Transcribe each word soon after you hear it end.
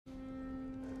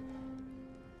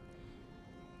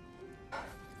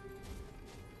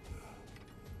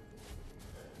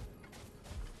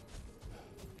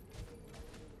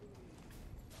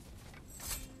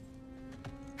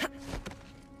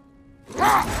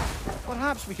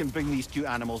Perhaps we can bring these two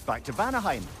animals back to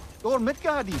Vanaheim, or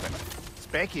Midgard even.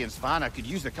 Specky and Svanna could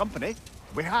use the company.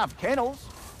 We have kennels.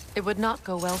 It would not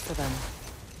go well for them.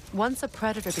 Once a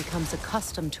predator becomes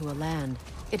accustomed to a land,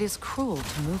 it is cruel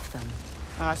to move them.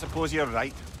 I suppose you're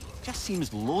right. Just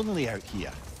seems lonely out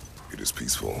here. It is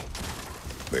peaceful.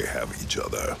 They have each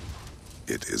other.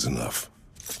 It is enough.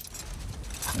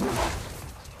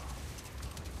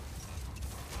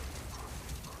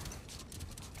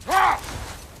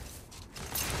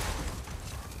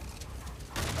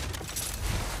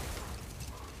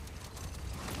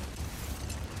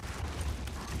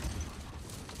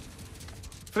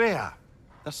 Freya,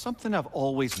 there's something I've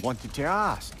always wanted to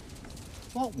ask.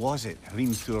 What was it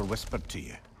Hrimthur whispered to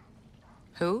you?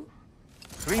 Who?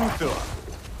 Hrimthur,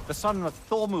 the son of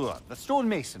Thormur, the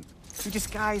stonemason, who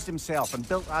disguised himself and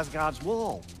built Asgard's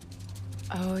wall.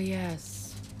 Oh,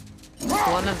 yes.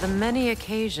 One of the many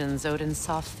occasions Odin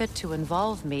saw fit to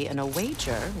involve me in a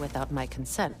wager without my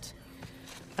consent.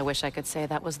 I wish I could say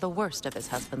that was the worst of his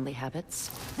husbandly habits.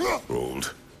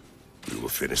 Hold. We will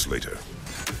finish later.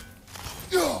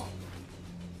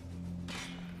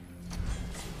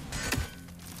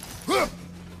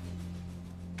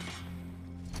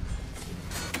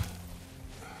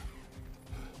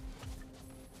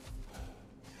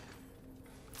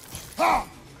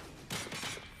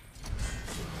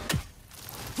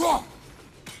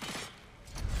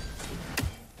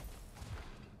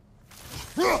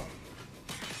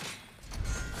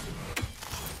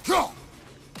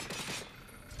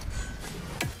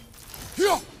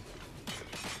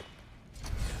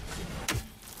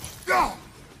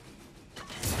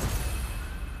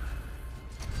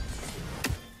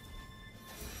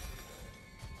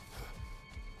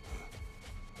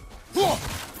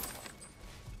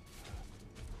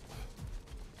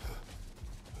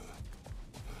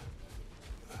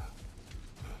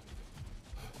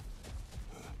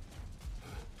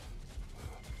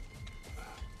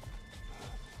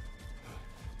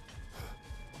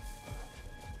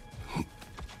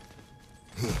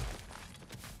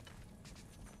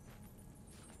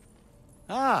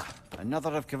 Ah,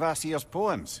 another of Kvasir's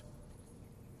poems.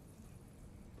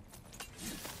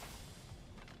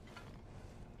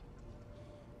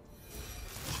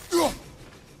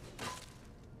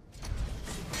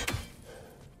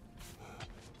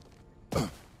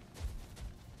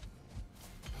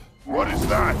 What is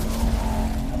that?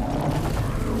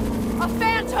 A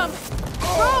phantom!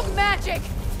 Rogue magic!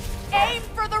 Aim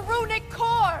for the runic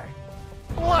core!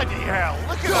 Bloody hell,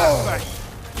 look at that thing!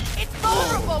 It's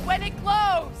vulnerable when it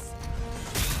glows!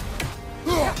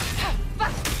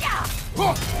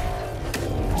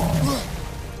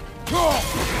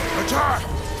 Attack!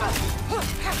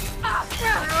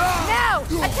 Now!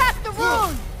 Attack the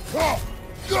rune!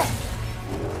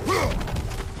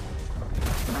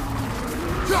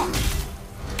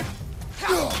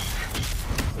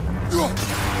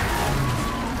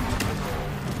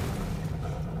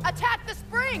 Attack the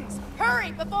springs!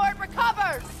 Hurry before it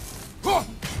recovers!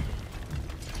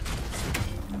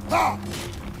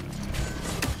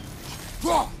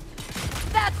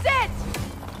 That's it!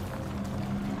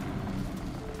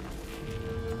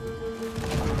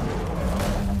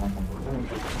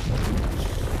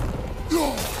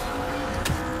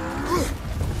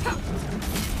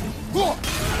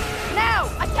 Now,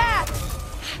 attack!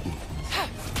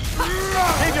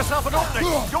 Save yourself an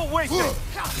opening! Don't waste it!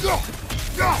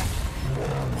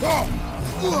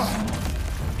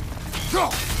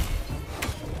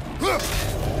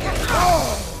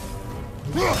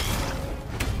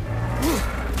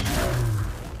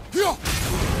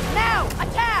 Now,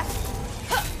 attack!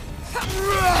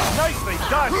 Nicely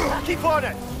done! Keep on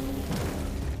it!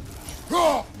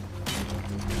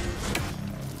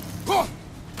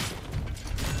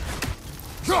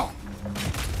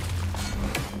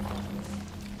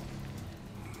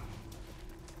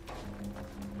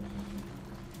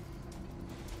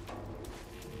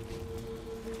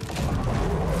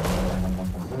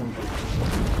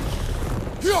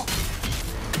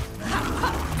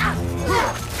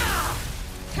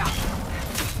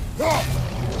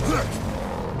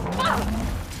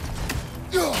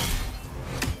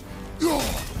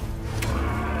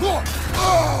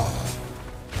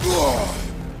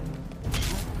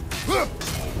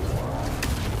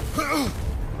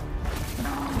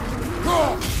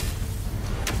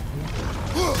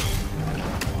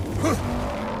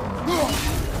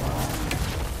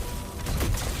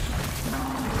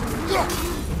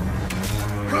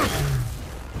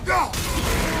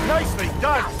 Nicely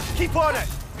done! Keep on it!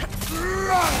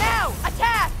 Now,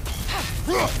 attack!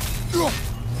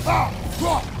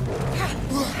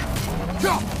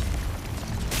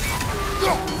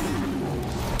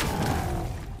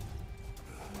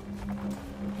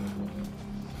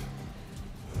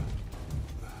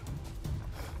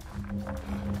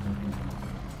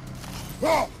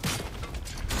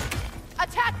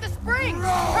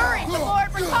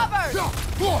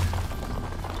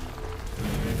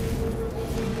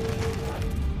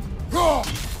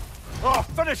 Oh,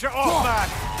 finish it off, man!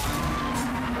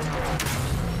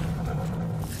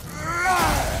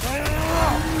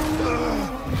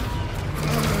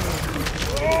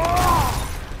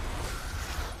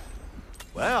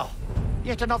 Well,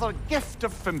 yet another gift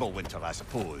of Fimbulwinter, I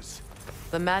suppose.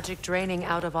 The magic draining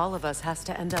out of all of us has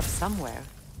to end up somewhere.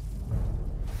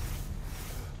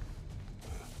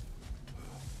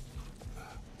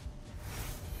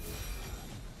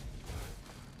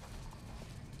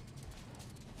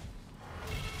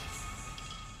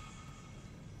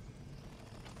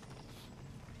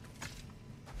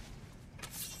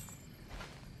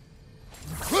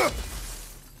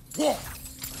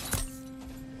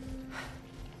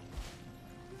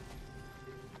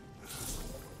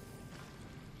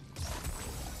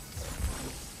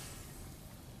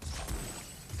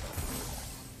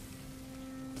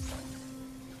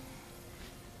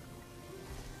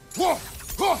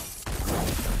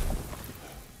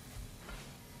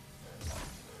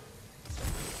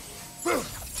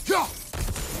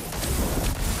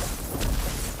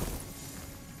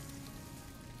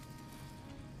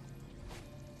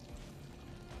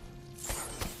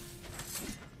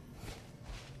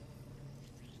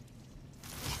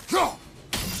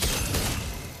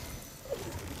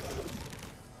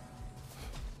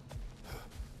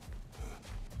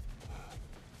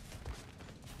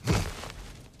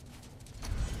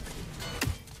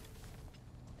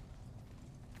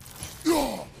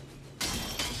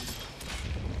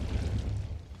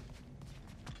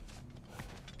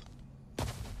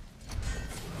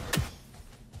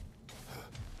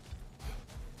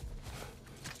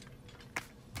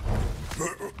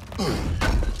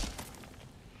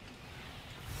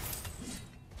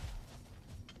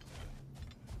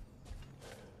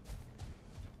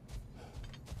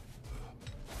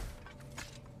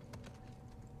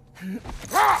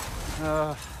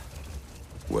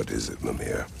 What is it,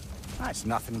 Mimir? That's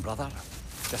nothing, brother.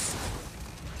 Just...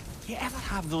 You ever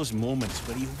have those moments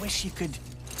where you wish you could...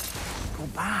 go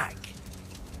back?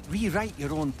 Rewrite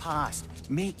your own past,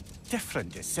 make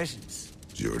different decisions?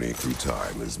 Journey through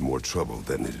time is more trouble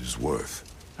than it is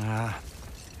worth. Ah,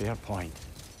 fair point.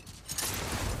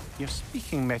 You're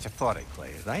speaking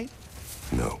metaphorically, right?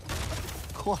 No.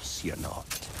 Of course you're not.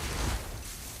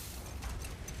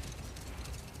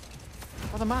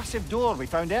 Or the massive door we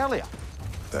found earlier.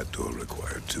 That door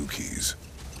required 2 keys.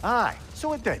 Aye,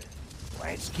 so it did.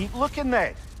 Let's keep looking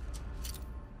then.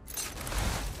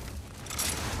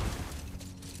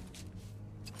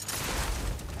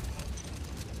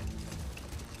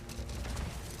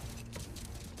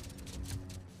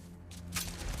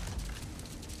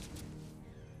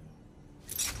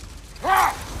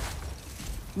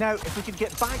 Now, if we could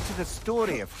get back to the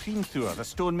story of Hrimthur, the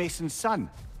stonemason's son.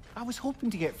 I was hoping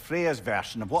to get Freya's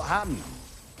version of what happened.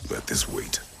 Let this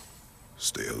wait.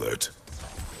 Stay alert.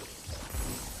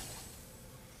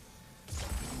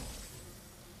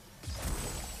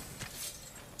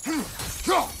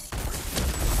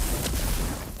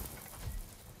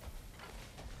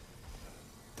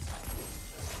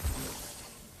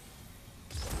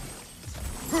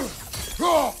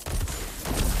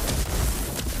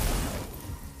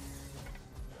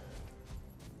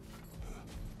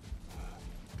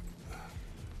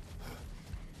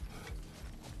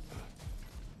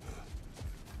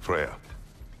 Freya,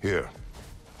 here.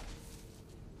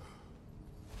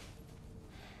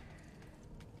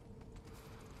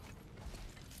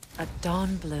 A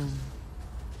dawn bloom.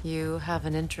 You have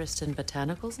an interest in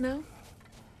botanicals now?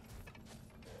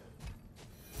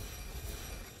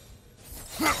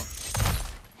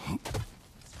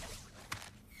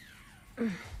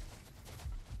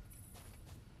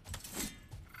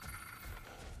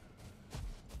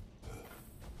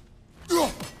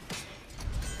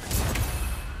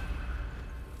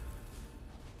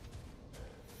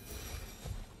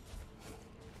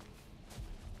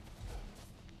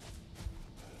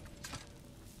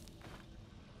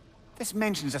 This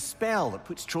mentions a spell that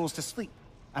puts trolls to sleep,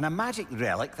 and a magic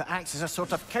relic that acts as a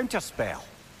sort of counterspell.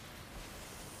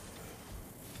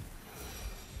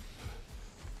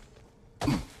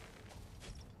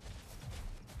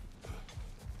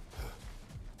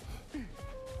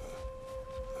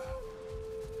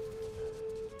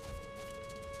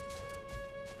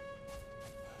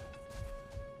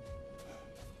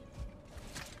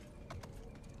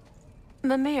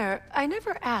 Mimir, I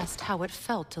never asked how it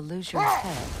felt to lose your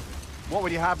head. What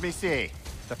would you have me say?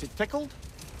 That it tickled?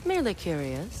 Merely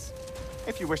curious.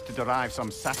 If you wish to derive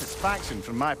some satisfaction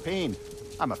from my pain,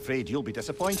 I'm afraid you'll be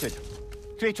disappointed.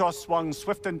 Kratos swung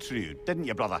swift and true, didn't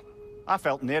you, brother? I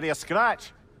felt nary a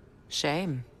scratch.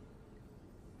 Shame.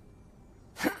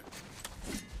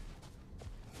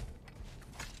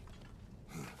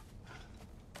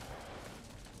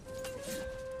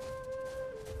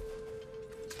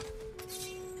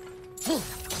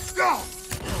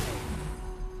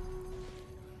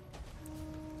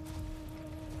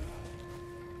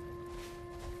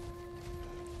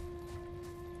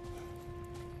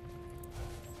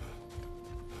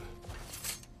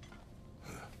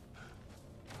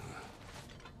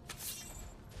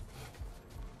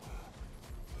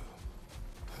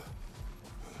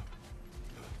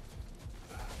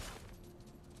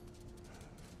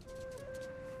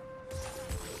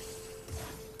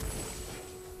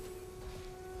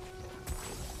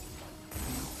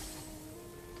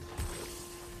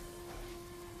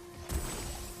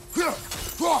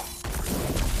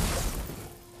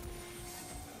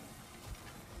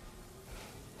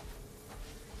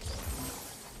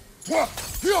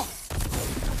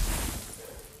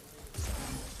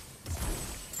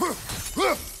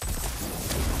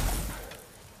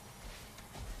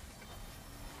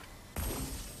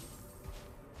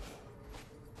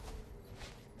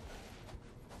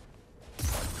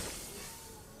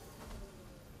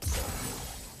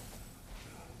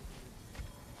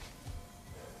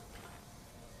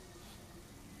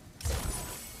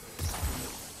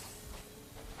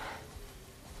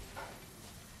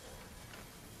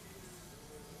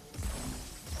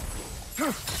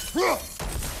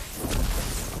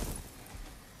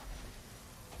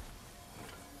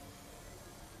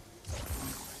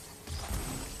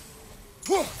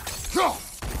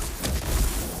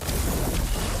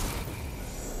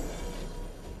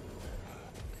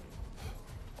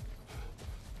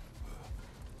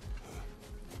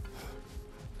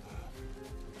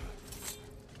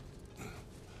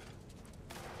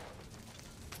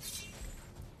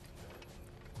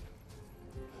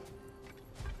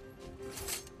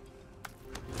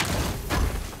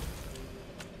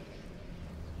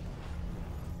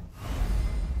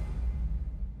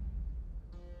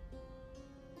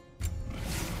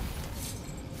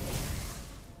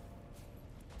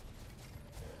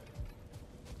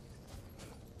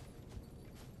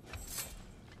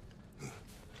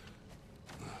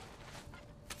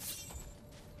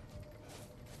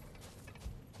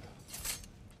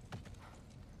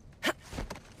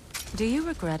 Do you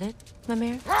regret it,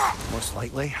 Mimir? Most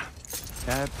likely.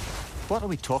 What are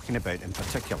we talking about in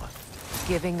particular?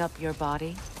 Giving up your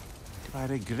body? Do I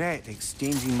regret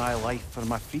exchanging my life for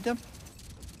my freedom?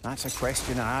 That's a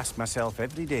question I ask myself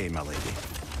every day, my lady.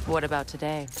 What about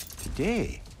today?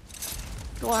 Today?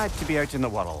 Glad to be out in the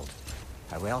world.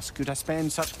 How else could I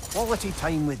spend such quality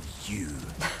time with you?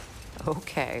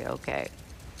 Okay, okay.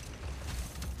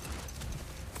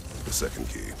 The second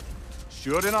key.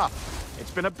 Sure enough. It's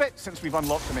been a bit since we've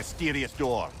unlocked the mysterious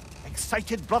door.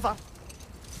 Excited, brother?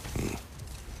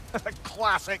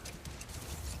 Classic.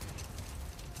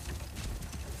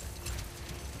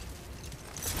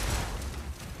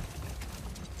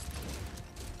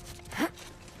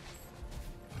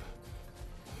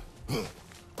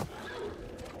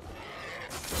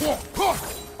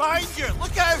 Behind you!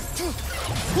 Look out!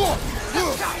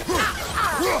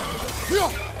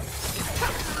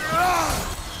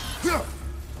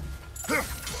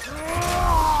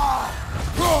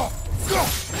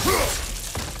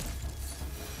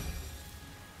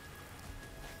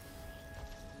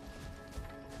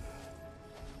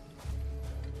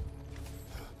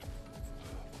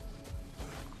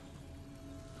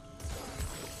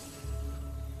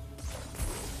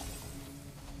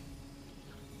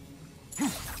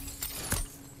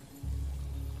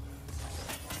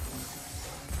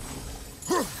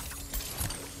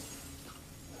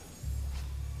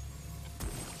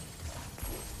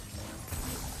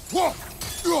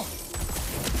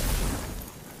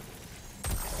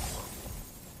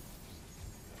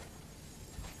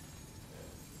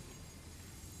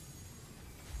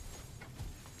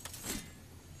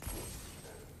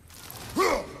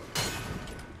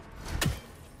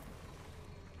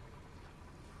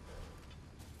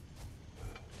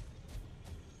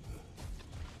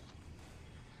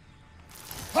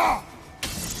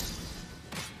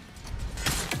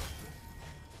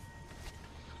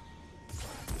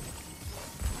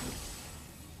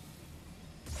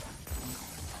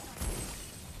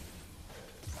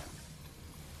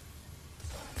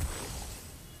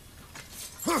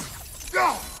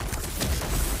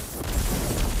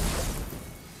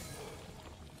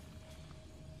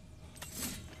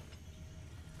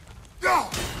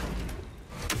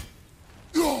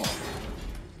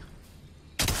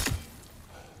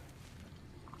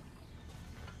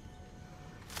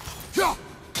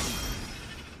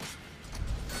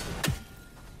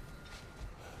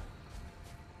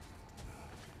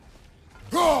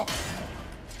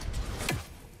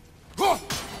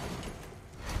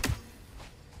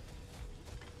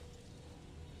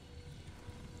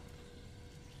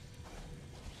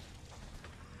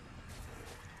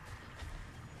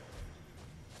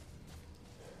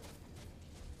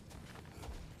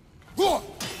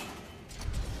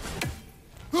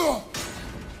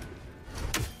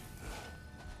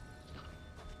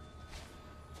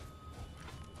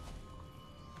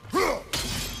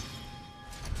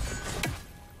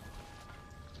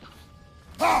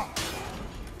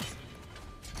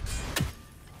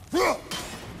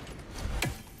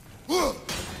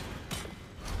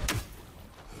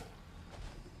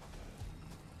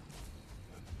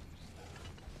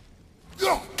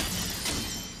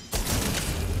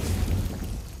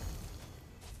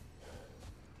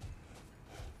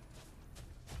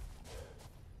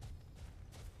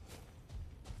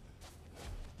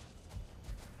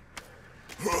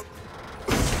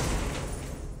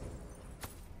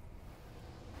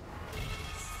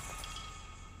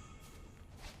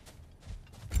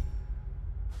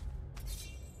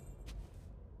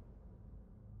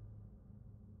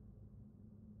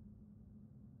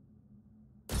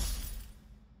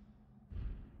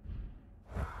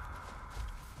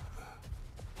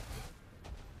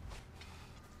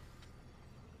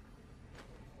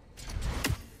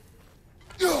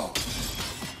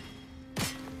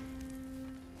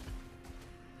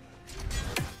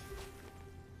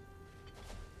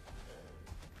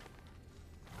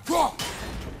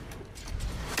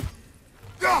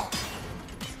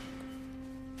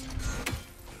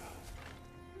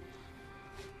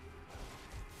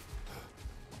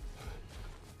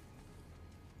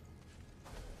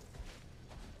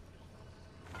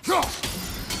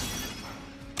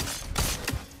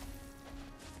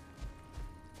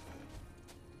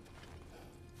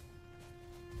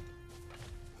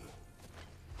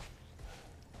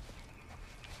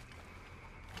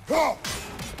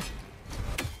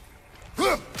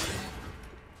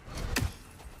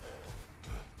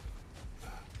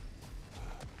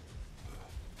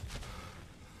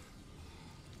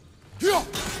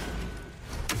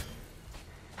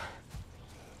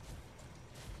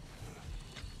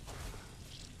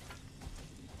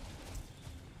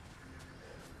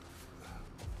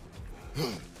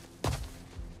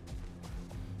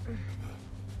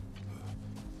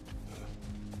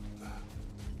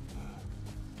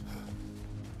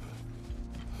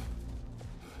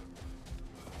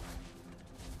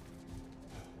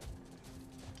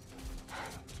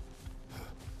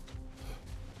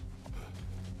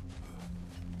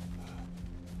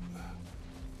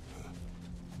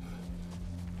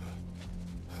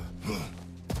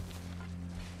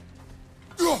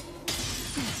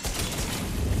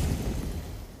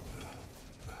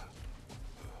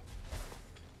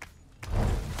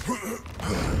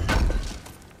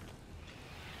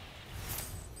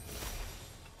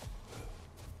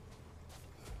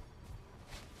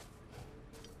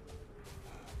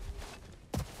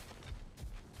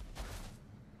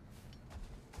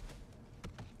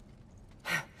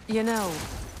 You know,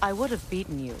 I would have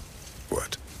beaten you.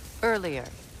 What? Earlier.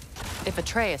 If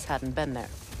Atreus hadn't been there.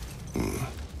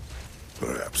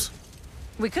 Perhaps.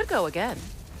 We could go again.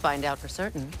 Find out for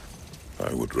certain.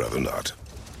 I would rather not.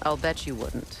 I'll bet you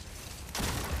wouldn't.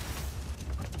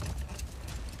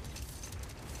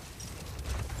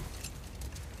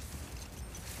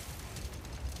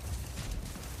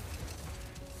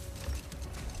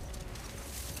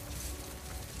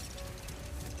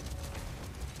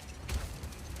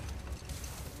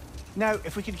 Now,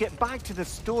 if we could get back to the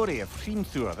story of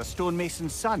Hrimthur, the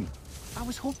stonemason's son. I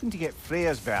was hoping to get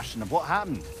Freya's version of what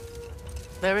happened.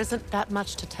 There isn't that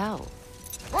much to tell.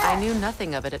 I knew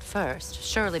nothing of it at first,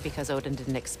 surely because Odin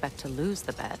didn't expect to lose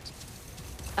the bet.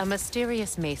 A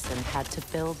mysterious mason had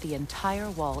to build the entire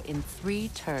wall in 3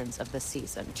 turns of the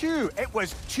season. 2! It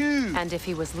was 2! And if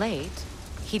he was late,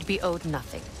 he'd be owed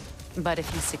nothing. But if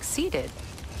he succeeded,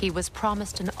 he was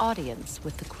promised an audience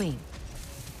with the queen.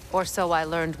 Or so I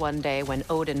learned one day when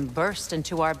Odin burst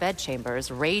into our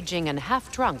bedchambers, raging and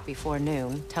half-drunk before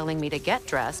noon, telling me to get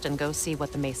dressed and go see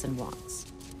what the mason wants.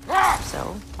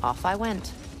 So, off I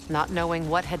went, not knowing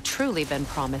what had truly been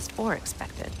promised or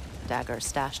expected. Dagger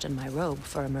stashed in my robe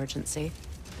for emergency.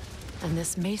 And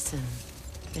this mason,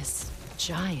 this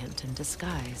giant in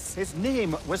disguise. His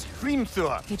name was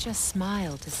Hrimthur. He just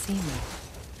smiled to see me.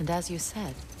 And as you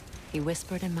said, he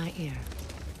whispered in my ear.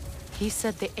 He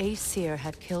said the Aesir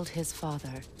had killed his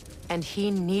father, and he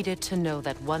needed to know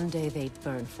that one day they'd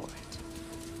burn for it.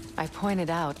 I pointed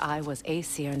out I was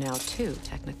Aesir now too,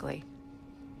 technically.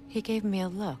 He gave me a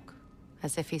look,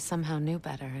 as if he somehow knew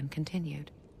better, and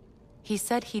continued. He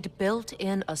said he'd built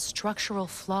in a structural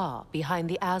flaw behind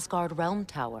the Asgard Realm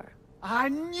Tower. I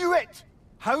knew it!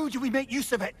 How do we make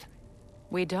use of it?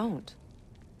 We don't.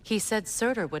 He said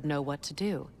Surtur would know what to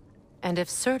do. And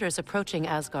if Surtur's approaching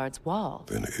Asgard's wall...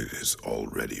 Then it is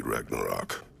already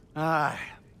Ragnarok. Aye,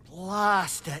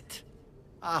 blast it.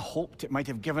 I hoped it might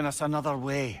have given us another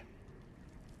way.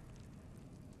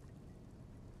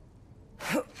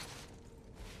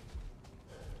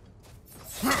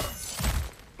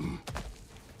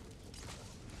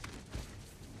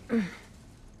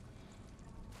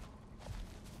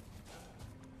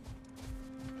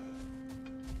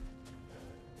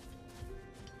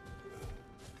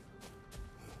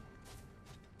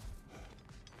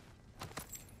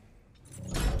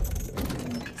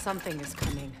 Something is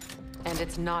coming, and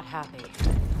it's not happy.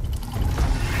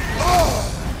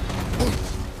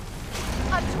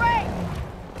 A drake!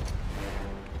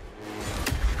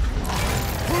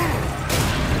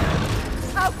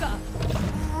 Hauka!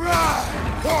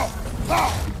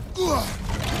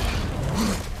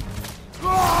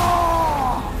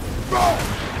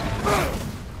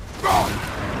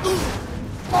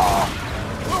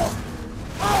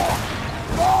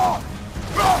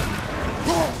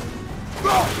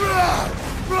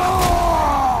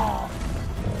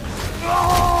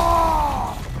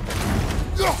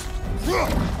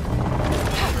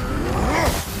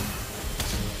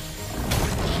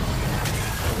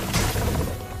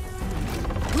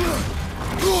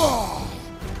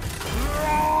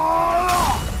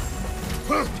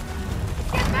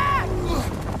 Get back!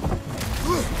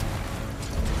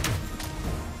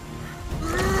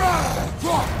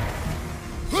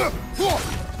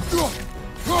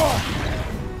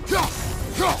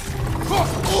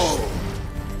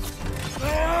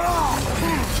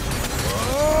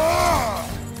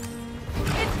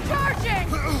 It's charging!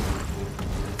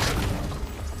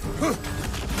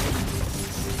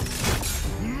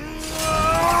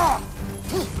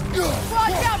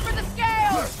 Watch out for the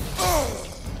scales!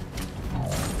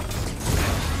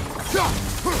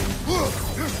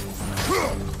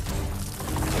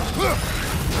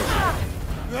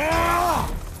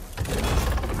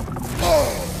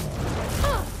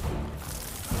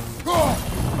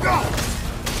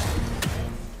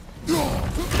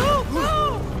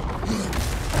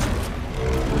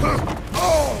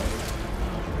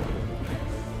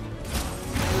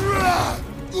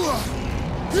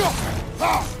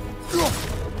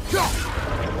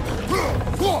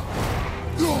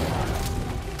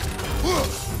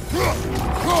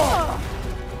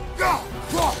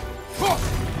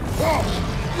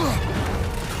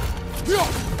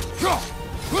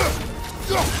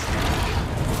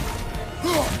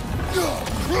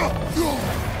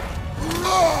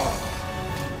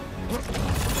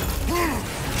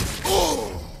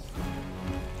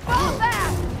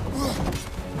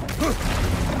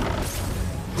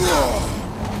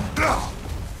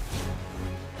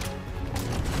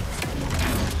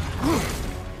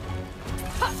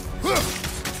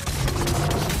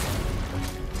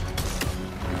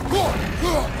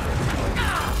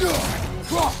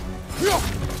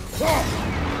 Fall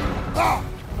back!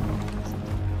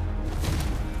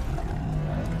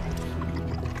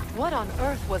 What on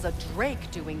earth was a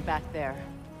drake doing back there?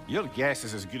 Your guess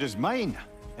is as good as mine.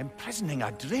 Imprisoning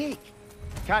a drake.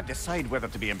 Can't decide whether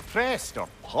to be impressed or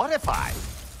horrified.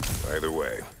 Either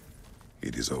way,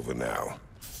 it is over now.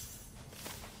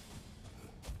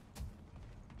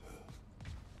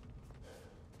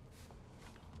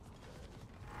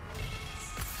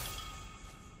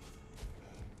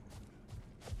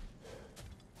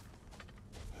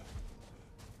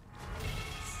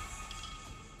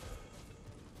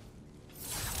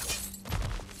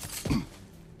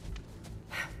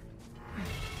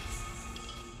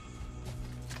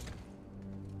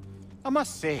 I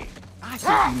must say, I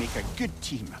think we make a good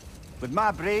team. With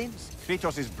my brains,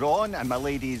 Kratos' brawn, and my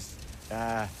lady's,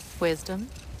 Wisdom?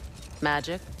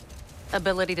 Magic?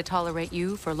 Ability to tolerate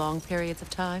you for long periods of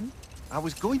time? I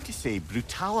was going to say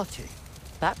brutality.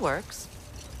 That works.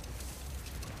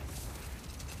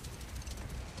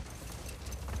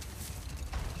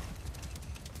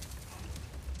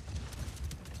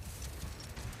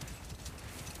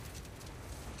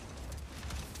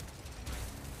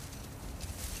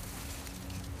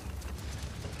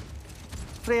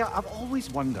 Freya, I've always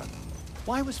wondered,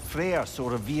 why was Freyr so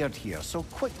revered here so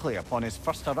quickly upon his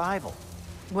first arrival?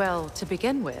 Well, to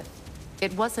begin with,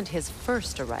 it wasn't his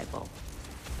first arrival.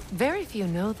 Very few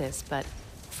know this, but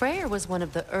Freyr was one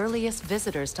of the earliest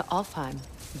visitors to Alfheim,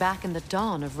 back in the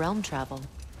dawn of realm travel.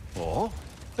 Oh,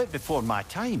 bit before my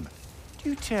time.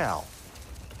 Do tell.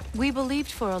 We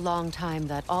believed for a long time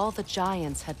that all the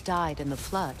giants had died in the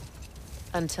flood,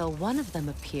 until one of them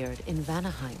appeared in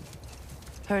Vanaheim.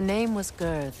 Her name was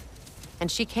Gerd, and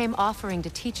she came offering to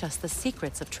teach us the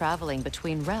secrets of traveling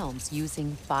between realms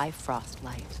using Bifrost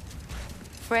light.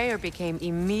 Freyr became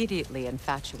immediately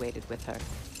infatuated with her.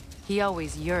 He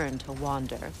always yearned to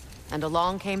wander, and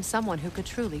along came someone who could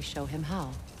truly show him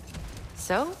how.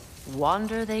 So,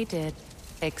 wander they did,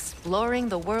 exploring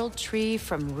the world tree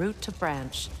from root to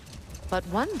branch. But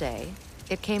one day,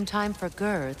 it came time for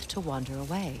Gerd to wander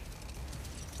away.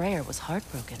 Freyr was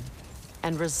heartbroken,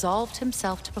 and resolved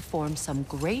himself to perform some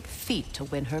great feat to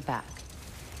win her back.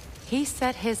 He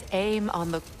set his aim on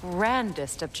the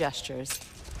grandest of gestures.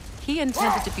 He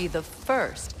intended to be the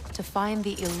first to find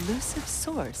the elusive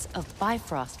source of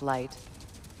Bifrost light.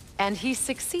 And he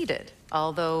succeeded,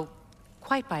 although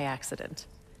quite by accident.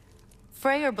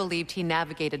 Freyr believed he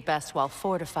navigated best while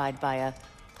fortified by a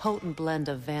potent blend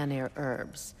of Vanir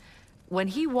herbs. When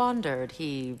he wandered,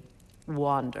 he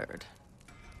wandered.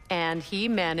 And he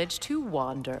managed to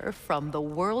wander from the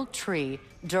World Tree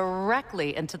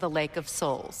directly into the Lake of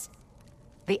Souls.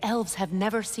 The elves have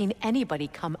never seen anybody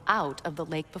come out of the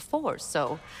lake before,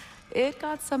 so it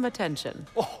got some attention.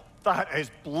 Oh, that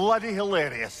is bloody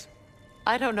hilarious.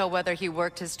 I don't know whether he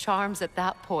worked his charms at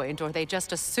that point or they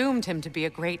just assumed him to be a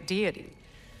great deity.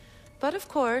 But of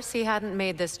course, he hadn't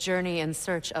made this journey in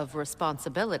search of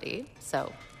responsibility,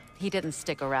 so he didn't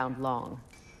stick around long.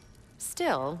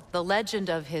 Still, the legend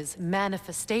of his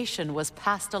manifestation was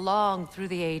passed along through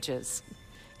the ages.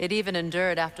 It even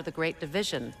endured after the Great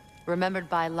Division,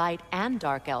 remembered by Light and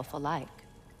Dark Elf alike.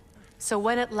 So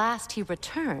when at last he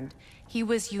returned, he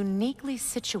was uniquely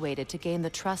situated to gain the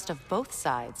trust of both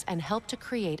sides and help to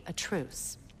create a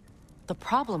truce. The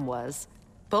problem was,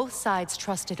 both sides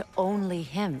trusted only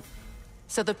him,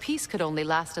 so the peace could only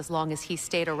last as long as he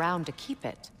stayed around to keep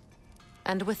it.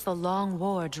 And with the long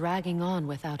war dragging on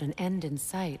without an end in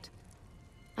sight,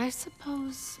 I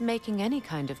suppose making any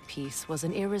kind of peace was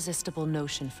an irresistible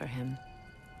notion for him,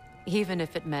 even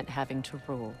if it meant having to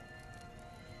rule.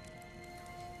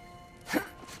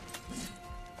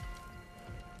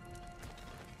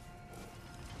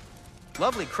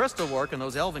 Lovely crystal work and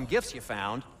those elven gifts you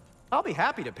found. I'll be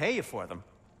happy to pay you for them.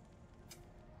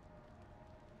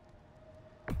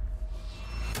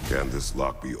 Can this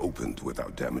lock be opened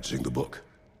without damaging the book?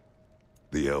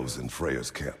 The elves in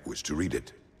Freya's camp wish to read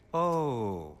it.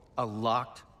 Oh, a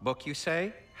locked book, you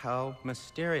say? How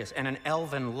mysterious. And an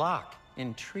elven lock.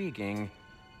 Intriguing.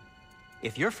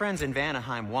 If your friends in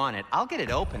Vanaheim want it, I'll get it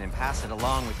open and pass it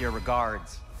along with your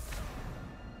regards.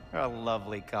 You're a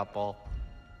lovely couple.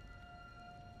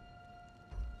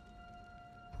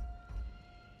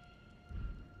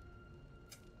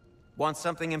 Want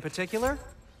something in particular?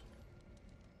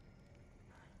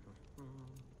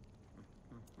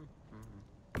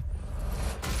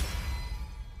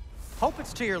 Hope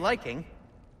it's to your liking.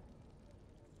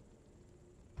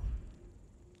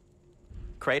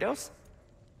 Kratos?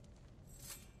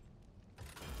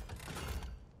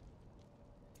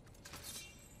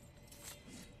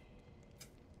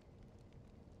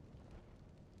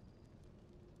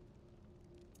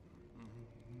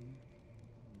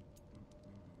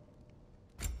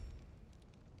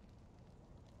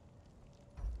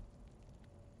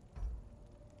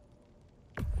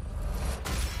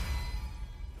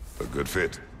 A good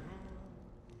fit.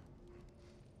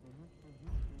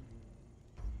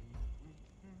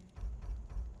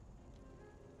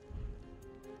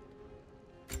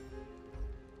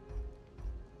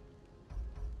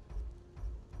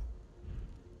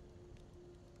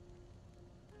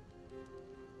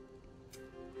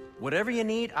 Whatever you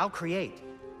need, I'll create.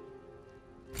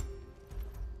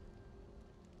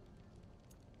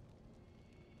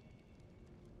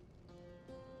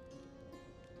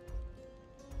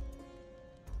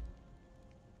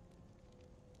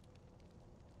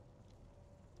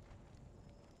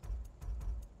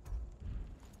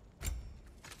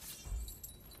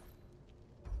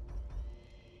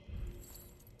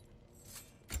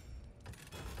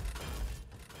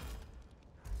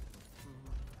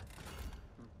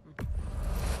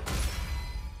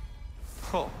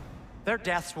 Oh, their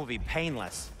deaths will be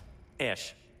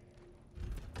painless-ish.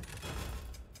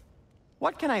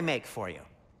 What can I make for you?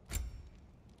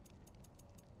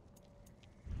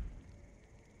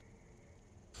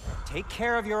 Take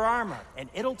care of your armor, and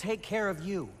it'll take care of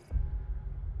you.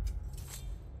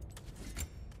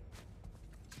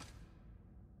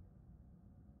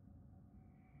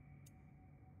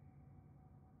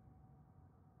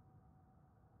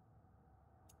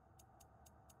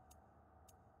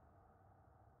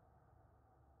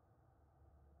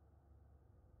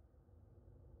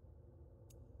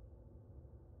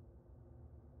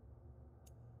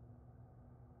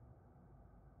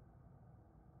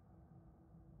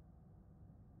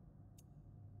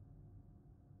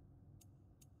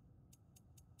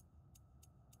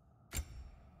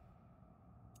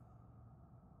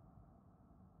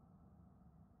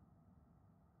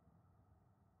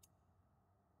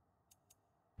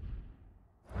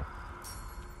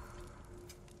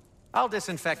 I'll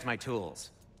disinfect my tools.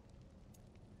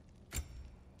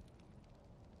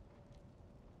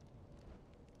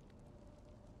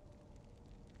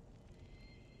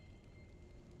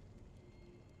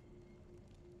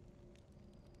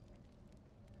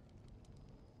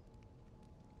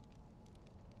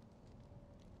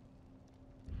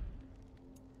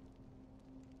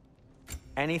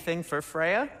 Anything for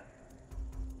Freya?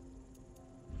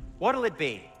 What'll it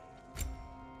be?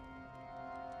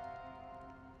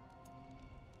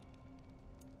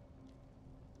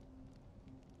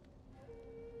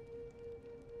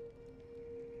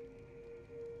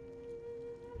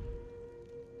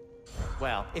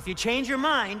 Well, if you change your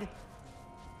mind...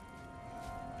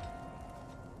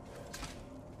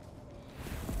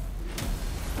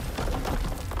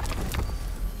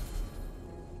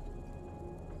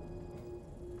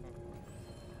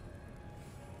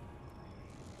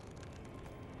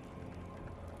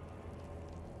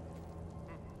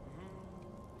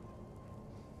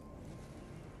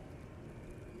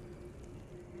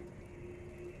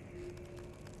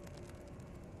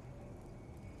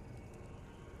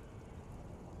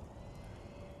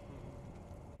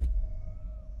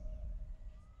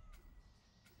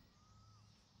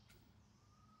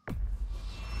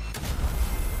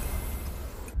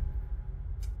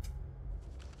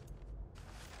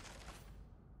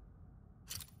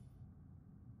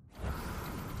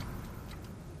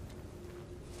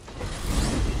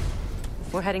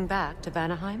 We're heading back to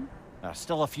Vanaheim? There's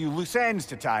still a few loose ends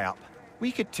to tie up.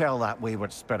 We could tell that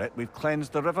wayward spirit we've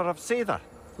cleansed the river of Seither.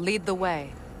 Lead the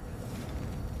way.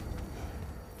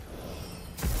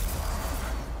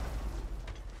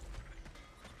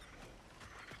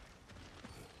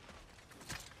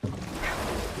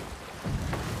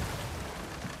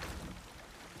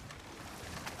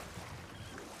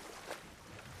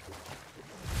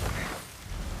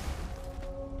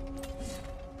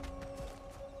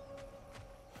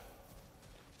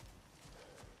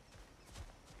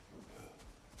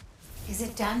 Is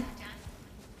it done?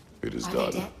 It is Are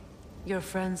done. they dead? Your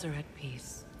friends are at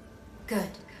peace. Good.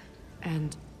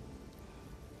 And...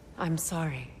 I'm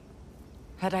sorry.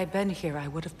 Had I been here, I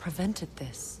would have prevented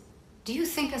this. Do you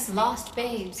think us lost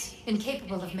babes,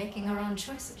 incapable of making our own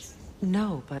choices?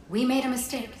 No, but... We made a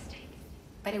mistake,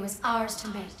 but it was ours to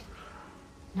make,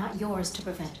 not yours to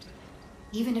prevent.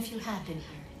 Even if you had been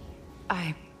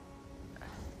here.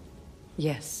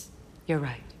 Yes, you're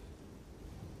right.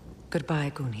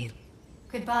 Goodbye, Gunhild.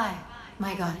 Goodbye,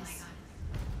 my goddess.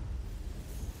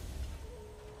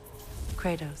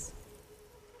 Kratos.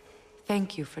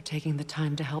 Thank you for taking the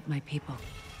time to help my people.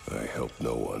 I helped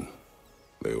no one.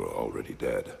 They were already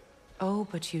dead. Oh,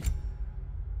 but you...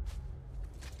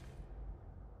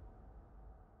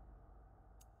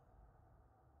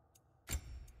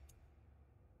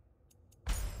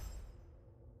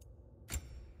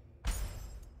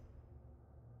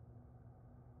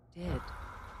 did.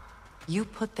 You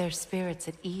put their spirits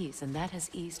at ease, and that has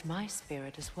eased my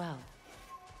spirit as well.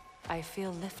 I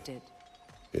feel lifted.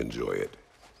 Enjoy it.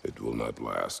 It will not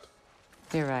last.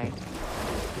 You're right.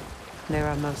 There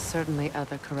are most certainly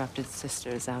other corrupted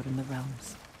sisters out in the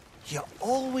realms. You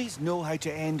always know how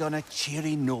to end on a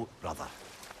cheery note, brother.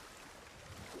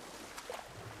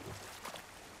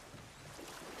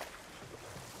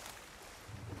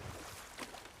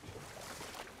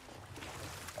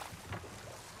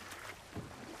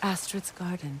 Astrid's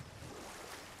garden.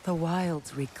 The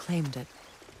wilds reclaimed it.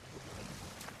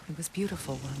 It was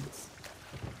beautiful once.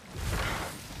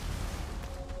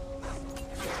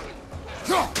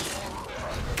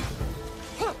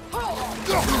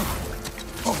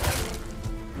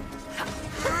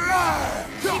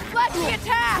 Deflect the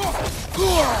attack!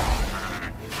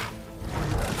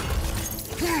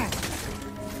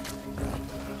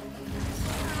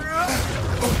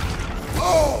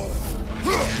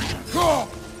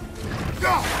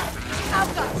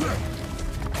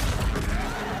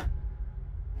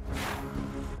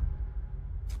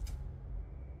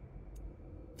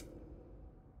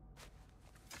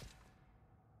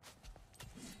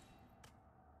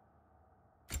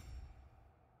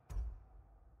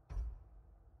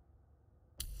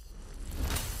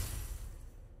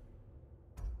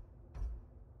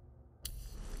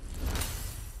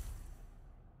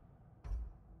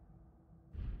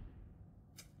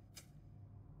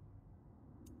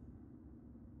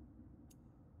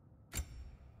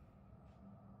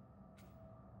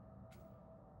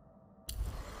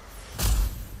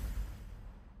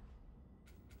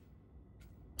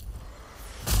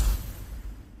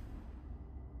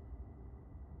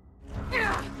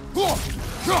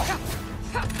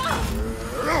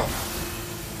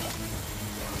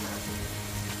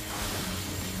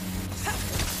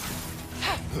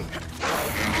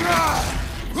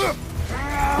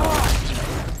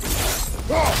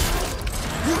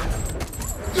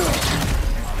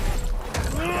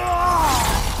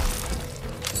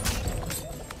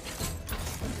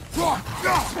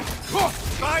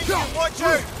 Watch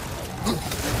out!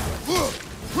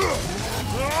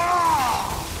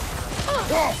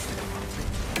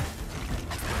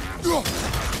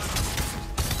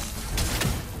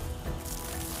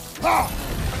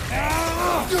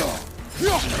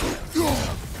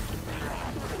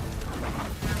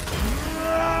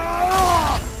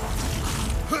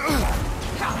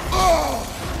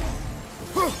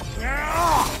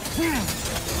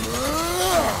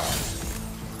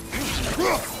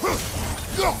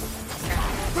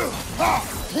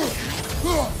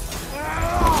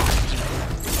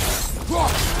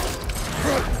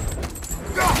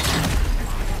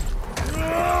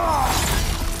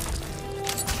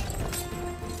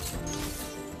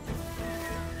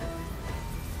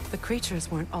 The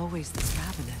creatures weren't always this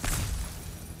ravenous.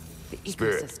 The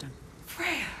Spirit. ecosystem.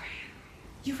 Freya,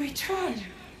 you returned.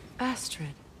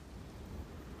 Astrid,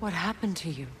 what happened to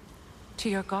you? To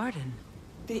your garden?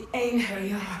 The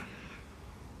Einherjar.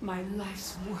 My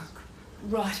life's work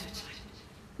rotted.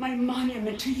 My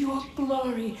monument to your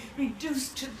glory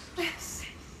reduced to this.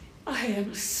 I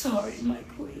am sorry, my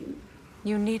queen.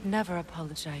 You need never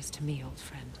apologize to me, old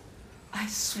friend. I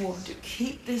swore to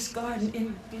keep this garden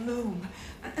in bloom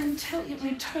until you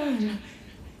return.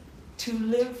 To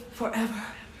live forever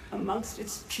amongst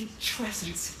its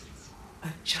putrescence. A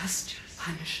just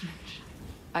punishment.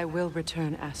 I will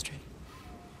return, Astrid.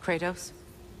 Kratos,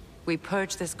 we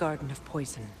purge this garden of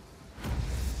poison.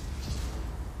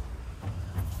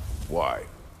 Why?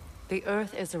 The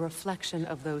earth is a reflection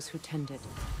of those who tend it.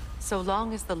 So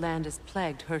long as the land is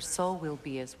plagued, her soul will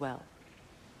be as well.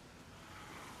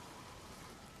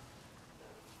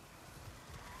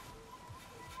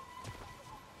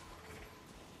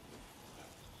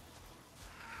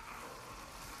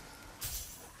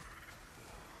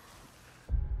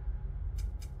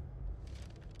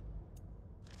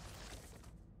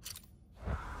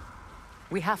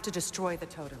 We have to destroy the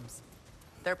totems.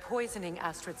 They're poisoning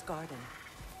Astrid's garden.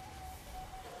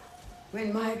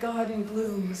 When my garden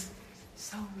blooms,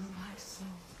 so will my soul.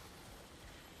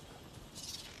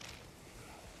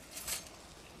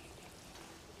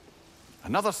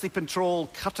 Another sleeping troll,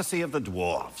 courtesy of the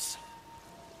dwarves.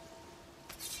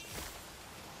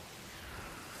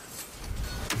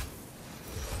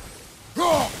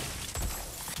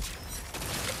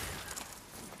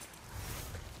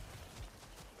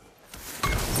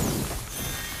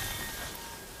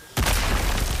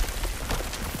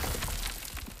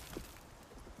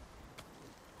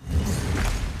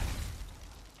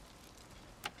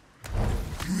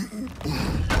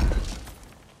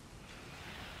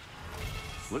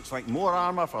 Looks like more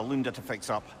armor for Lunda to fix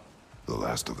up. The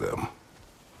last of them.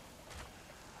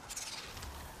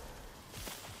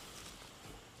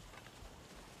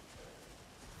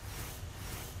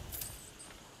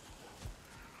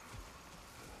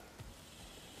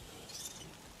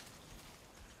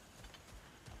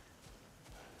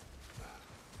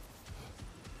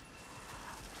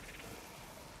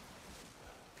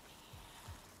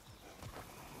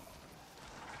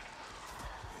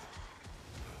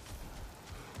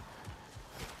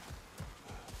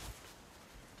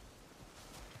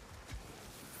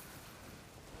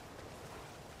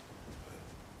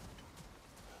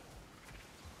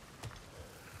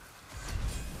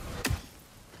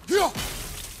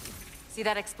 See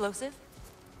that explosive?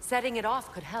 Setting it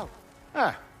off could help.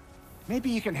 Ah, maybe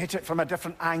you can hit it from a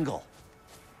different angle.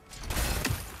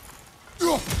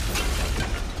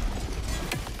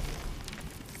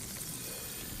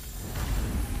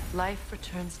 Life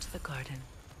returns to the garden.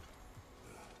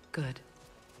 Good.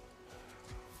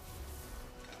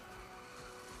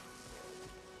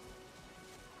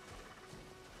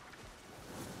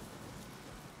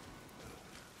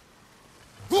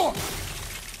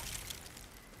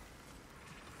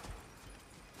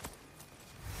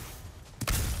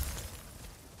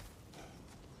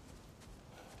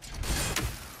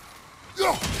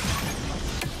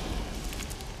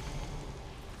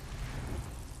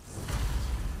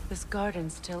 This garden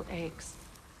still aches.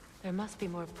 There must be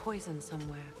more poison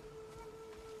somewhere.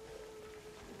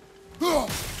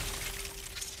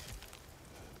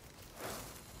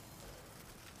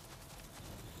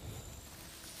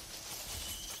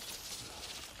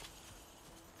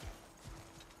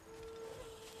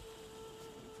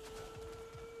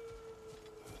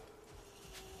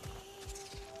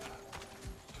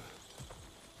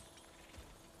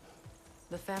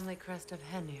 The family crest of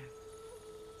Henir.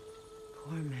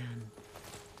 Poor man.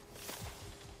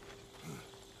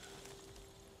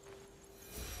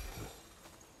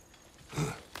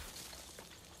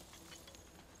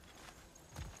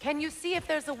 Can you see if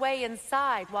there's a way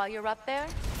inside while you're up there?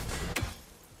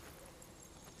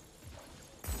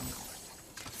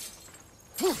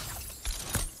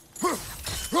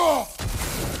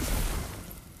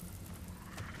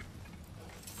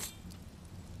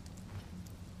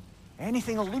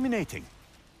 Anything illuminating?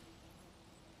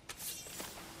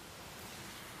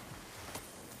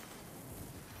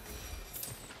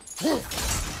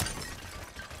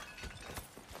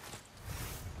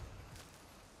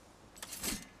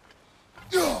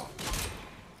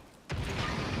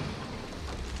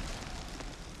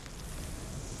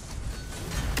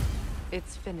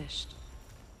 It's finished.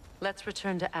 Let's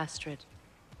return to Astrid.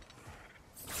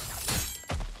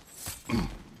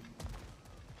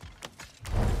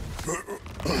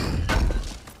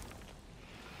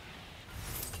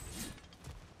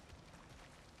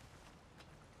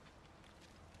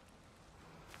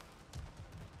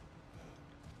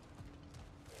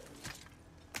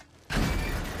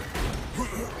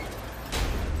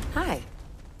 Hi.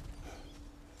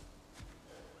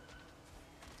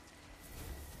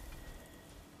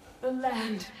 The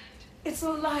land. It's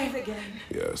alive again.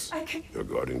 Yes. Your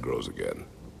garden grows again.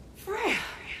 Freya,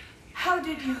 how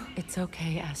did you... It's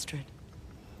okay, Astrid.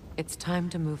 It's time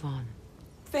to move on.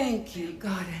 Thank you,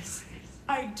 goddess.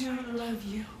 I do love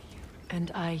you.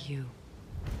 And I you.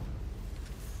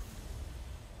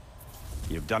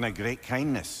 You've done a great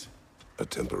kindness. A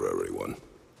temporary one.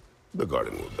 The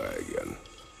garden will die again.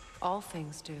 All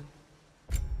things do.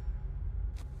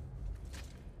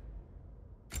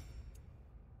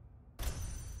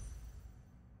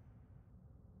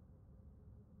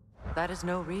 That is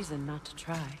no reason not to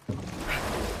try.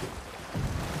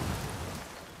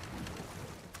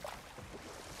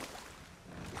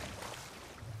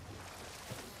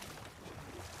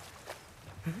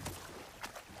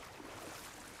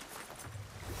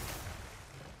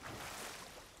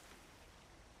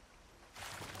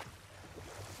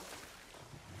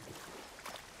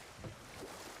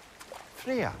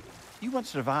 Freya, you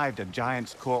once revived a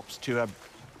giant's corpse to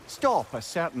stop a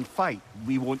certain fight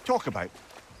we won't talk about.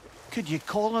 Could you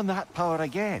call on that power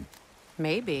again?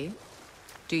 Maybe.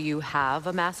 Do you have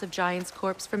a massive giant's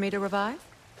corpse for me to revive?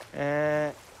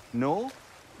 No?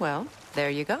 Well, there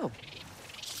you go.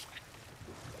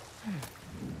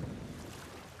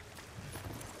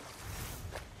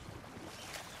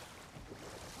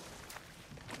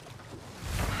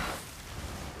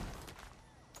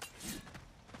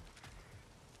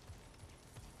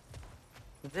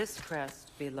 This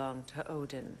crest belonged to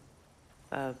Odin.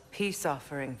 A peace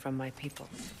offering from my people.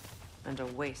 And a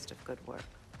waste of good work.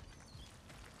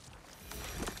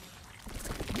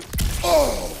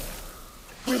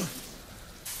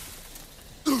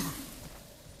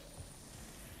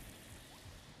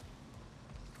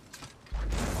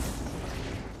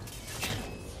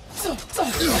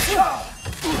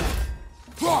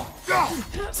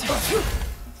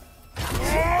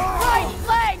 Right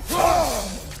leg!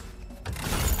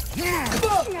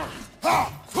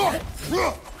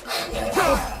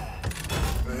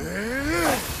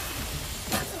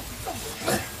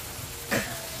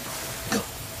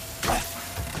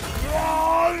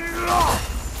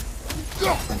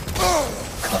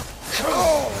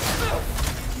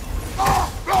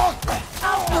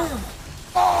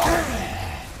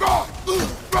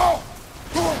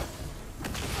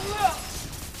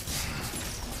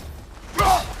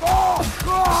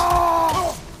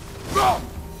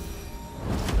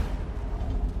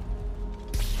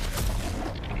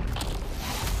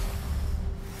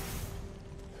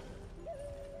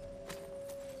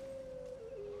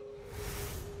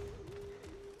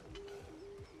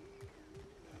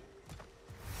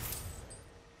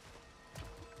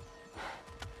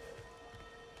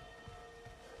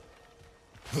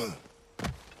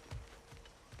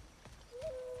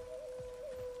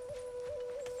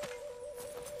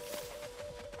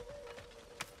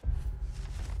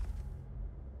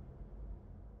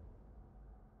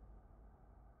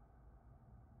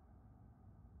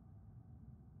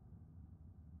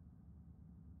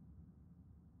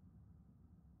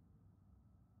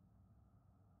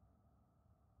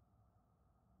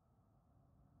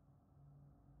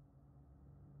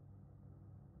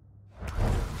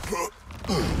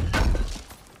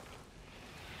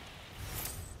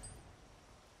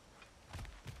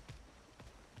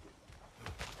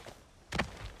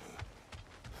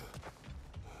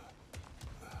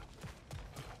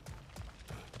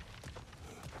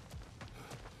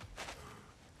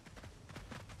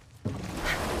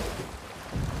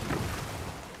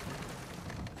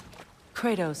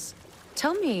 Kratos,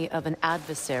 tell me of an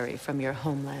adversary from your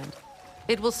homeland.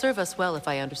 It will serve us well if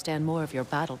I understand more of your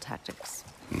battle tactics.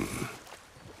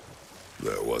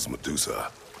 There was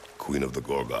Medusa, queen of the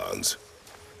Gorgons.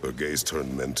 Her gaze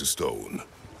turned men to stone.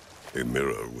 A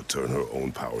mirror would turn her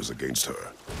own powers against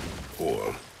her.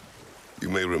 Or, you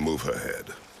may remove her head,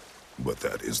 but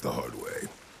that is the hard way.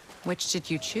 Which did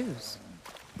you choose?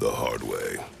 The hard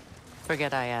way.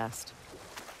 Forget I asked.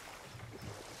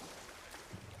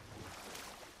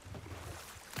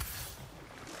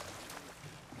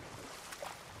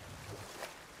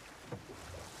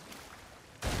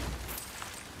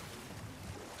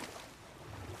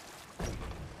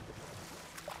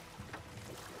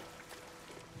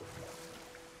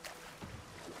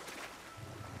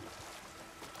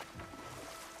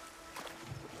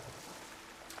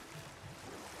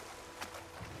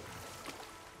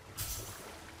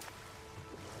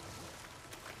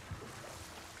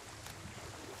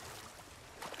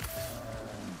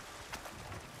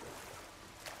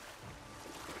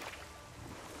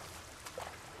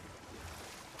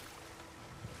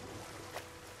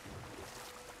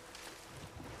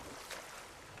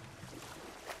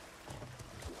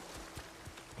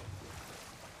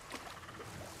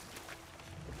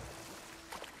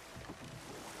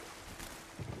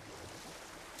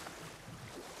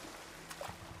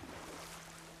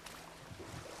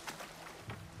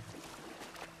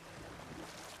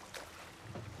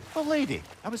 beautiful lady.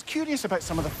 I was curious about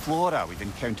some of the flora we've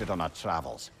encountered on our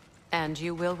travels. And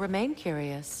you will remain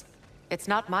curious. It's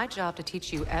not my job to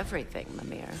teach you everything,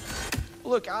 Mimir.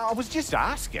 Look, I was just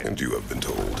asking. And you have been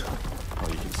told. Oh,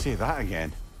 you can say that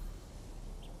again.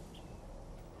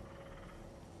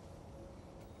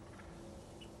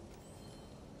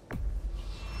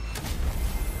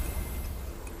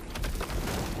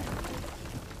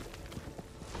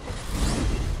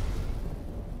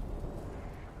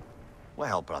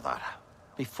 Well, brother,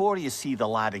 before you see the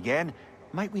lad again,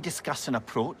 might we discuss an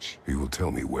approach? He will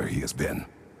tell me where he has been.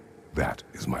 That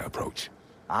is my approach.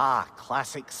 Ah,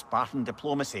 classic Spartan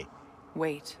diplomacy.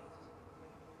 Wait.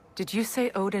 Did you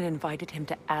say Odin invited him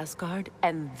to Asgard,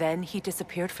 and then he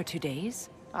disappeared for 2 days?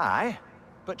 Aye,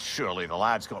 but surely the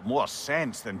lad's got more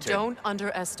sense than to... Don't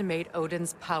underestimate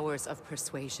Odin's powers of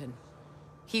persuasion.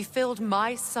 He filled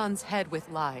my son's head with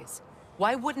lies.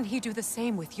 Why wouldn't he do the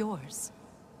same with yours?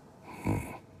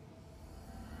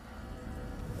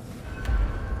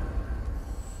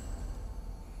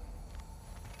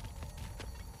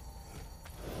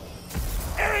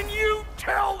 And you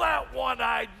tell that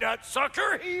one-eyed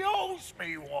nutsucker he owes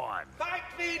me one. Thank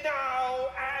me now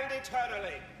and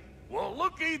eternally. Well,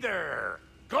 looky there.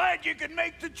 Glad you could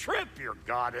make the trip, your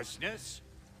goddessness.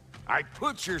 I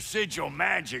put your sigil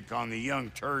magic on the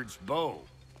young turd's bow,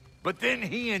 but then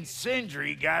he and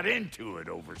Sindri got into it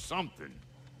over something.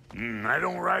 I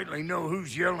don't rightly know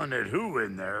who's yelling at who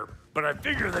in there, but I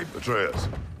figure they... Atreus.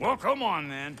 Well, come on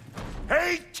then.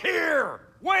 Hey, Tyr!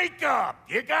 Wake up!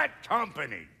 You got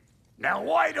company. Now,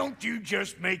 why don't you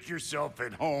just make yourself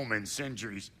at home in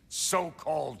Sindri's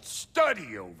so-called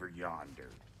study over yonder?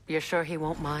 You're sure he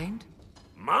won't mind?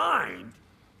 Mind?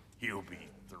 He'll be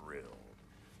thrilled.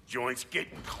 Joint's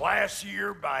getting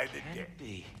classier by the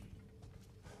day.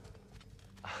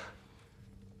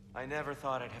 I never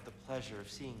thought I'd have the pleasure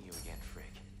of seeing you again, Frigg.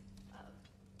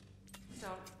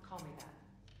 Don't call me that.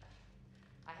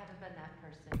 I haven't been that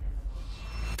person in a long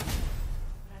time.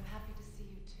 But I'm happy to see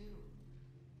you too.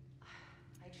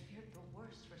 I'd feared the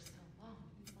worst for so long.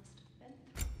 You must have been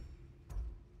through.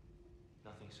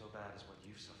 Nothing so bad as what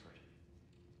you've suffered.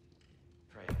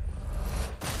 Freyja,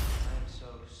 I am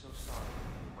so sorry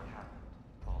for what happened to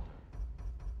Baldur.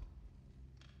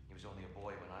 He was only a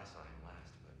boy when I saw him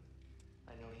last, but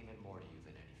I know he meant more to you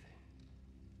than anything.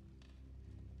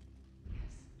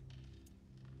 Yes.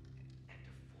 And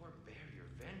to forbear your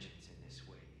vengeance in this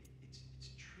way,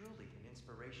 it's truly an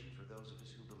inspiration for those of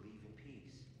us who believe in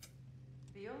peace.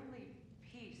 The only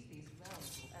peace these realms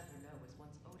will ever know is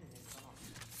once Odin is gone.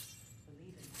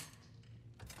 Believe in that.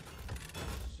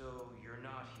 So you're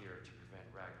not here to prevent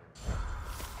Ragnarok.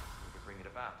 You're to bring it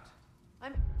about.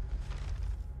 I'm... to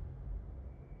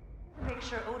make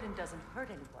sure Odin doesn't hurt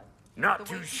anyone. Not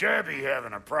too shabby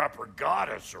having a proper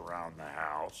goddess around the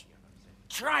house.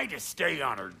 Try to stay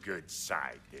on her good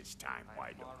side this time,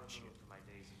 why don't you? From my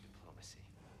days of diplomacy.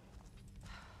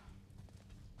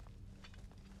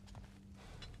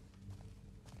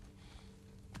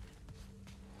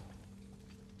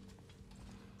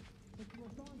 But you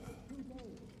were gone for 2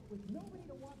 days, with nobody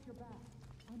to watch your back.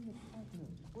 I'm the partner.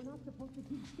 We're not supposed to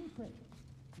keep secrets.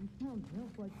 You sound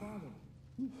just like father.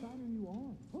 Whose side are you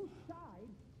on? Whose side?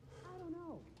 I don't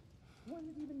know. What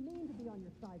does it even mean to be on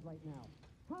your side right now?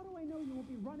 How do I know you won't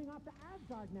be running off to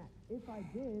Asgard next? If I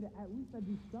did, at least I'd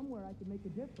be somewhere I could make a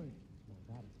difference.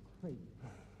 Now that is crazy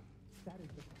talk. That is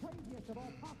the craziest of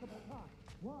all possible talk.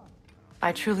 What?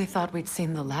 I truly thought we'd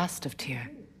seen the last of Tyr.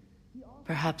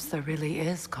 Perhaps there really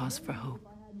is cause for hope. If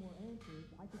I had more answers,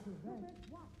 I could prevent...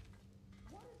 What?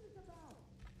 What is this about?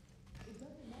 It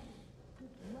doesn't matter.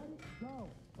 Just let it go,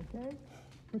 okay?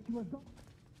 But you are gone.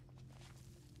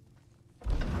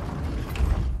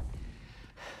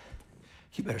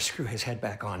 You better screw his head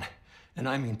back on, and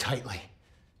I mean tightly.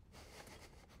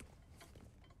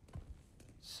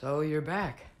 So you're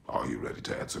back. Are you ready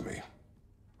to answer me?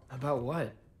 About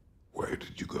what? Where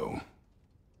did you go?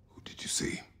 Who did you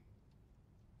see?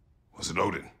 Was it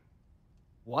Odin?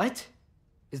 What?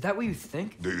 Is that what you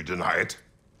think? Do you deny it?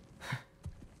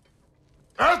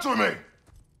 Answer me!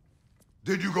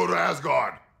 Did you go to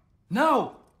Asgard?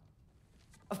 No!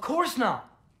 Of course not!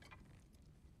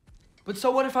 But so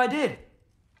what if I did?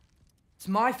 It's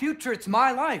my future, it's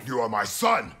my life. You are my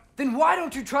son! Then why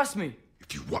don't you trust me?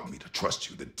 If you want me to trust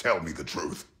you, then tell me the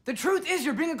truth. The truth is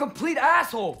you're being a complete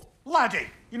asshole! Laddie,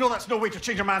 you know that's no way to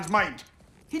change a man's mind.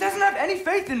 He doesn't have any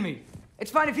faith in me.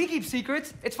 It's fine if he keeps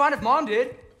secrets. It's fine if Mom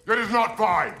did. It is not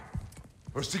fine!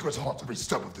 Her secrets haunt every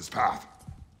step of this path.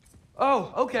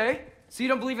 Oh, okay. So you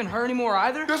don't believe in her anymore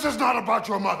either? This is not about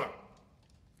your mother!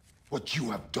 What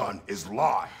you have done is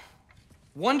lie.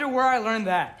 Wonder where I learned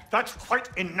that. That's quite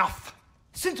enough.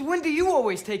 Since when do you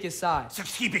always take his side?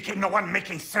 Since he became the one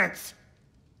making sense.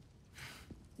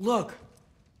 Look,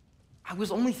 I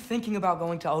was only thinking about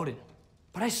going to Odin,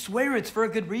 but I swear it's for a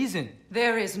good reason.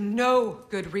 There is no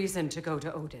good reason to go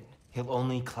to Odin. He'll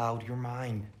only cloud your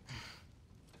mind.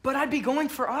 But I'd be going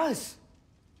for us.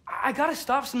 I gotta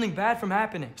stop something bad from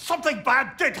happening. Something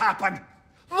bad did happen.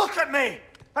 Look at me,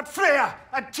 at Freya,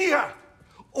 at Tyr.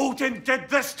 Odin did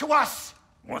this to us.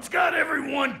 What's got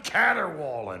everyone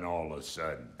caterwauling all of a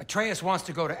sudden? Atreus wants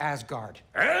to go to Asgard.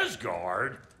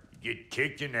 Asgard? Get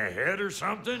kicked in the head or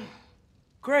something?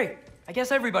 Great. I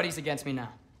guess everybody's against me now.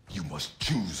 You must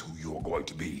choose who you are going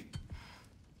to be.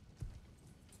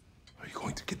 Are you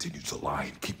going to continue to lie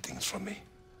and keep things from me?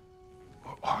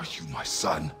 Or are you my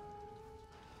son?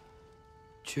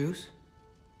 Choose?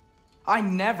 I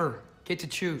never get to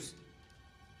choose.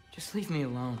 Just leave me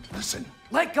alone. Listen.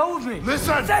 Let go of me!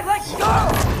 Listen! I said let go!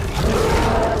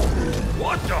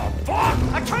 What the fuck?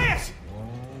 Atreus!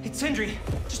 It's Sindri.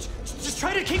 Just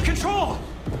try to keep control.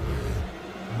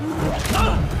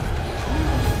 Come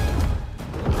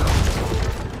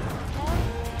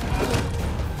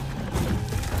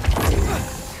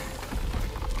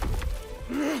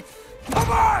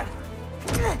on!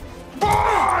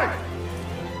 Boy!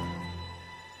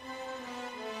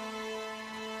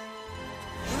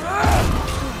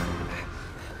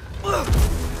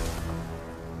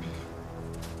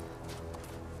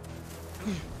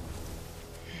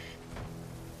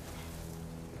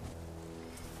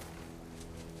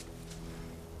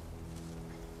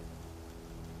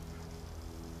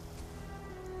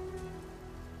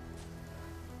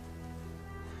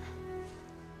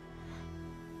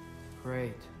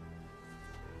 Great.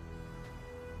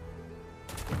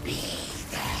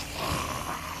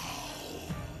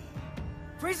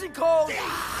 Freezing cold,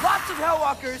 lots of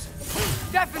Hellwalkers,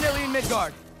 definitely in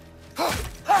Midgard.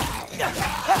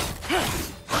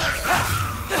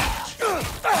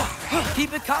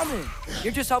 Keep it coming.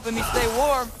 You're just helping me stay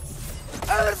warm.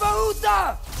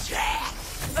 Elvahuta!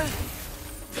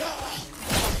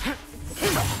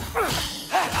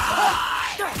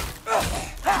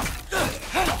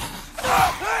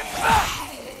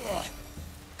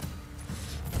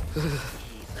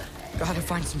 Gotta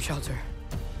find some shelter.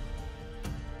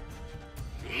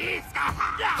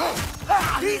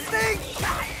 These things!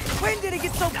 When did it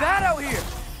get so bad out here?